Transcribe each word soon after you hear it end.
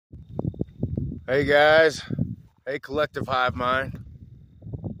Hey guys, hey Collective Hive Mind,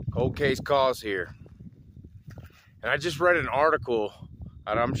 Cold Case Cause here. And I just read an article,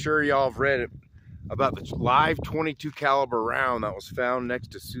 and I'm sure y'all have read it, about the live 22 caliber round that was found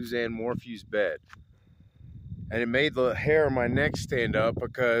next to Suzanne Morphew's bed. And it made the hair on my neck stand up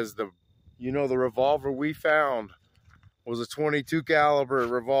because the revolver we found was a 22 caliber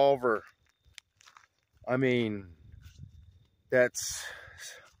revolver. I mean, that's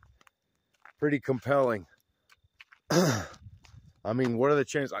pretty compelling. I mean, what are the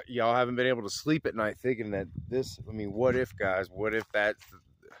chances? Y'all haven't been able to sleep at night thinking that this, I mean, what if, guys? What if that's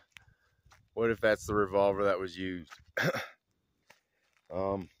the revolver that was used?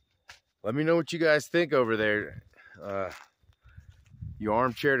 Let me know what you guys think over there. You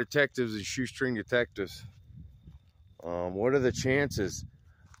armchair detectives and shoestring detectives. What are the chances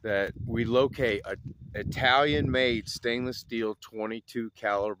that we locate an Italian-made stainless steel 22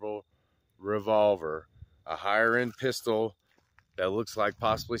 caliber revolver, a higher-end pistol that looks like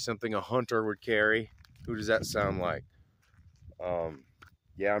possibly something a hunter would carry? Who does that sound like?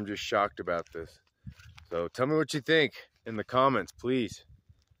 Yeah, I'm just shocked about this. So tell me what you think in the comments, please.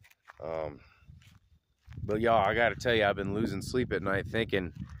 But y'all, I gotta tell you, I've been losing sleep at night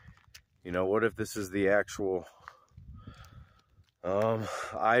thinking, what if this is the actual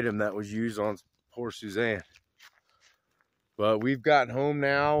item that was used on poor Suzanne? But we've gotten home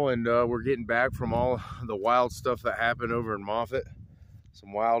now, and we're getting back from all the wild stuff that happened over in Moffett.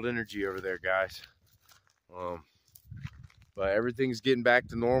 Some wild energy over there, guys. But everything's getting back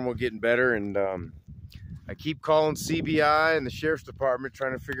to normal, getting better, and I keep calling CBI and the Sheriff's Department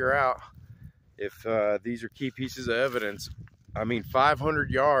trying to figure out if these are key pieces of evidence. I mean,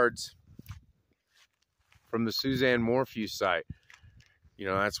 500 yards from the Suzanne Morphew site,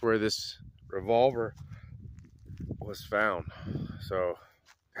 that's where this revolver was found. So,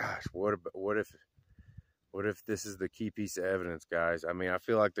 gosh, what if this is the key piece of evidence, guys? I mean, I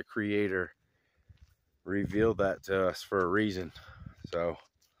feel like the creator revealed that to us for a reason. So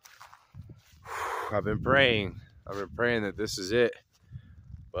I've been praying that this is it.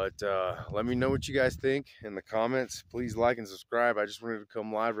 But let me know what you guys think in the comments. Please like and subscribe. I just wanted to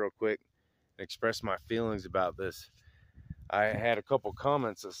come live real quick and express my feelings about this. I had a couple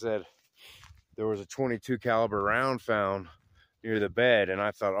comments that said there was a 22 caliber round found near the bed, and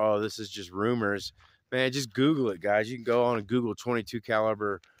I thought, oh, this is just rumors. Man, just Google it, guys. You can go on and Google 22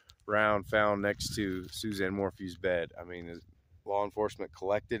 caliber round found next to Suzanne Morphew's bed. I mean, law enforcement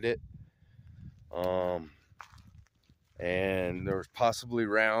collected it. And there was possibly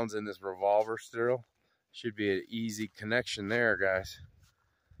rounds in this revolver still. Should be an easy connection there, guys.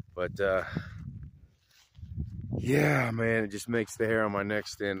 But yeah, man, it just makes the hair on my neck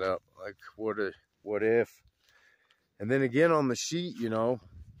stand up. Like, what if? And then again, on the sheet,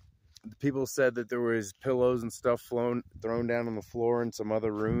 people said that there was pillows and stuff thrown down on the floor in some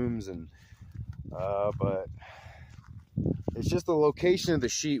other rooms, and but it's just the location of the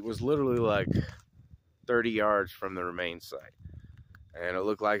sheet was literally like 30 yards from the remains site, and it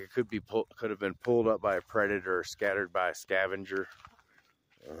looked like it could have been pulled up by a predator or scattered by a scavenger.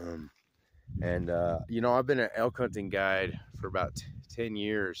 I've been an elk hunting guide for about 10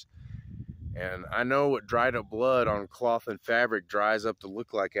 years, and I know what dried up blood on cloth and fabric dries up to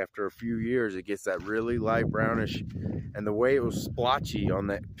look like after a few years. It gets that really light brownish, and the way it was splotchy on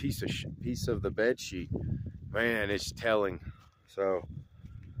that piece of the bed sheet, man, it's telling. So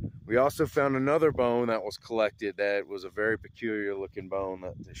we also found another bone that was collected that was a very peculiar looking bone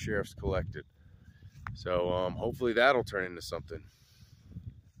that the sheriff's collected. So hopefully that'll turn into something.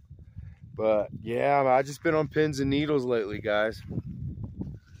 But yeah, I've just been on pins and needles lately, guys,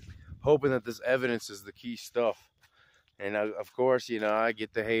 hoping that this evidence is the key stuff. And of course, I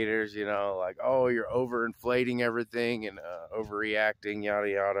get the haters, like, oh, you're overinflating everything and overreacting, yada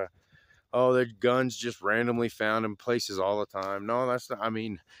yada. Oh, the guns just randomly found in places all the time. No, that's not. I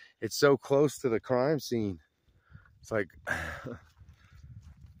mean, it's so close to the crime scene. It's like,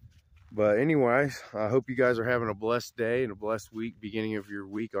 but anyways, I hope you guys are having a blessed day and a blessed week, beginning of your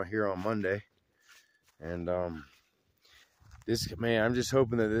week here on Monday. And man, I'm just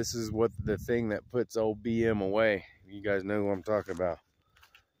hoping that this is what the thing that puts old BM away. You guys know who I'm talking about.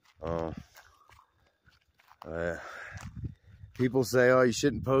 People say, oh, you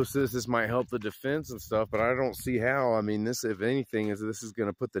shouldn't post this. This might help the defense and stuff, but I don't see how. I mean, this, if anything, this is going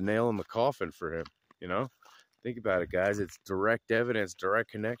to put the nail in the coffin for him, Think about it, guys. It's direct evidence,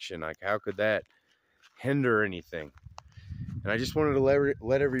 direct connection. Like, how could that hinder anything? And I just wanted to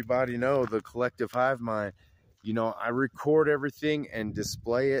let everybody know, the Collective Hive Mind, I record everything and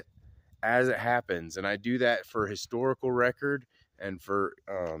display it as it happens. And I do that for historical record and for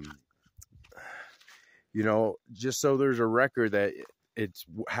you know, just so there's a record that it's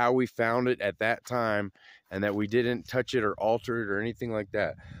how we found it at that time, and that we didn't touch it or alter it or anything like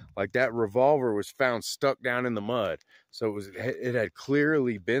that. Like that revolver was found stuck down in the mud, so it had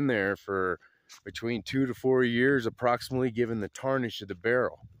clearly been there for between 2 to 4 years approximately, given the tarnish of the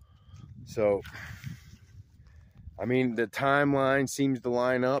barrel. So I mean, the timeline seems to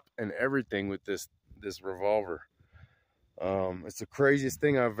line up and everything with this revolver. It's the craziest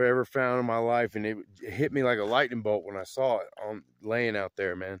thing I've ever found in my life, and it hit me like a lightning bolt when I saw it laying out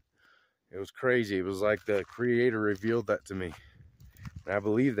there, man. It was crazy. It was like the creator revealed that to me, and I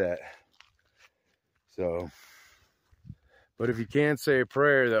believe that. So, but if you can, say a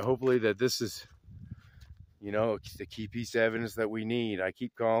prayer that hopefully that this is, you know, the key piece of evidence that we need. I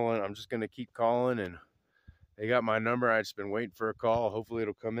keep calling. I'm just going to keep calling, and they got my number. I've just been waiting for a call. Hopefully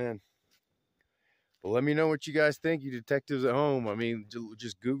it'll come in. But let me know what you guys think, you detectives at home. I mean,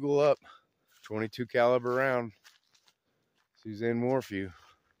 just Google up 22 caliber round, Suzanne Morphew.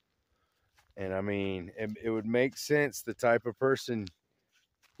 And I mean, it would make sense, the type of person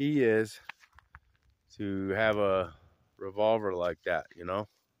he is, to have a revolver like that, you know?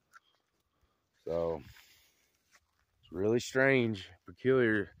 So it's really strange,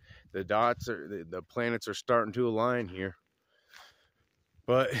 peculiar. The dots are, the planets are starting to align here.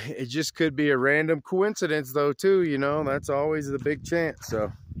 But it just could be a random coincidence though too, you know, that's always the big chance.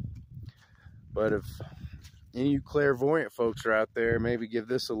 So, but if any of you clairvoyant folks are out there, maybe give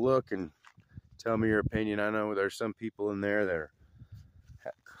this a look and tell me your opinion. I know there's some people in there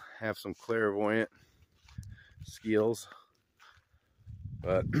that have some clairvoyant skills.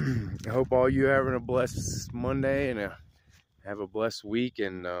 But I hope all you having a blessed Monday and have a blessed week.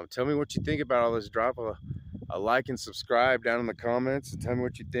 And tell me what you think about all this. Drop a like and subscribe down in the comments and tell me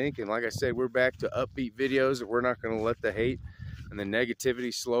what you think. And like I said, we're back to upbeat videos, that we're not going to let the hate and the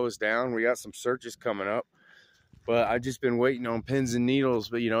negativity slow us down. We got some searches coming up, but I've just been waiting on pins and needles.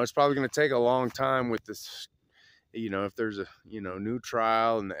 But you know, it's probably going to take a long time with this, you know, if there's a, you know, new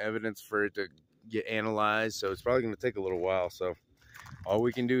trial and the evidence for it to get analyzed. So it's probably going to take a little while. So all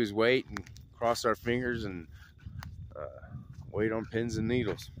we can do is wait and cross our fingers and wait on pins and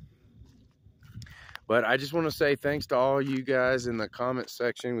needles. But I just want to say thanks to all you guys in the comment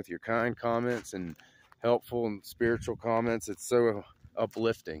section with your kind comments and helpful and spiritual comments. It's so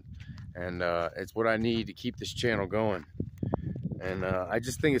uplifting, and it's what I need to keep this channel going. And I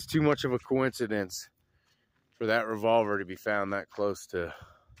just think it's too much of a coincidence for that revolver to be found that close to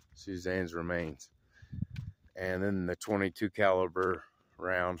Suzanne's remains, and then the 22 caliber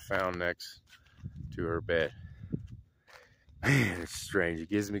round found next to her bed. Man, it's strange.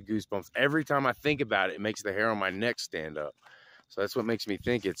 It gives me goosebumps every time I think about it. It makes the hair on my neck stand up. So that's what makes me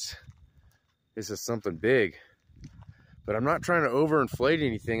think this is something big. But I'm not trying to overinflate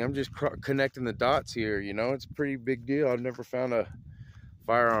anything. I'm just connecting the dots here. You know, it's a pretty big deal. I've never found a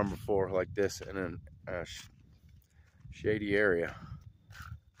firearm before like this in a shady area.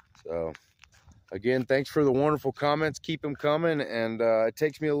 So again, thanks for the wonderful comments. Keep them coming. And it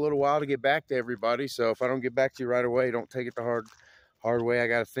takes me a little while to get back to everybody. So if I don't get back to you right away, don't take it the hard way. I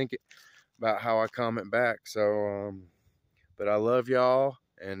got to think about how I comment back. So, but I love y'all.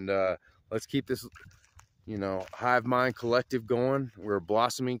 And let's keep this, you know, hive mind collective going. We're a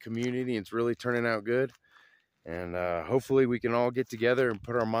blossoming community, and it's really turning out good. And hopefully we can all get together and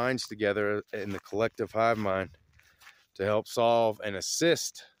put our minds together in the collective hive mind to help solve and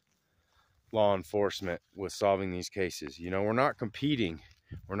assist law enforcement with solving these cases. You know, we're not competing.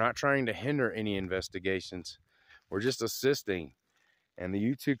 We're not trying to hinder any investigations. We're just assisting. And the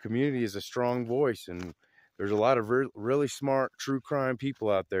YouTube community is a strong voice, and there's a lot of really smart true crime people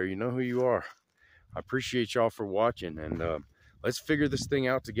out there. You know who you are. I appreciate y'all for watching, and let's figure this thing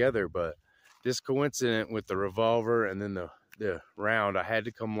out together. But this coincidence with the revolver and then the round, I had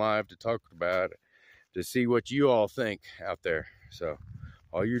to come live to talk about it, to see what you all think out there. So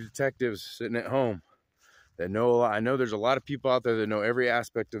all you detectives sitting at home that know a lot, I know there's a lot of people out there that know every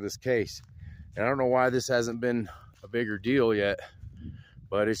aspect of this case, and I don't know why this hasn't been a bigger deal yet,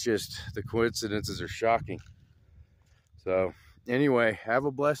 but it's just, the coincidences are shocking. So anyway, have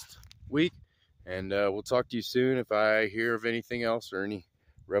a blessed week, and we'll talk to you soon if I hear of anything else or any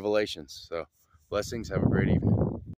revelations. So blessings, have a great evening.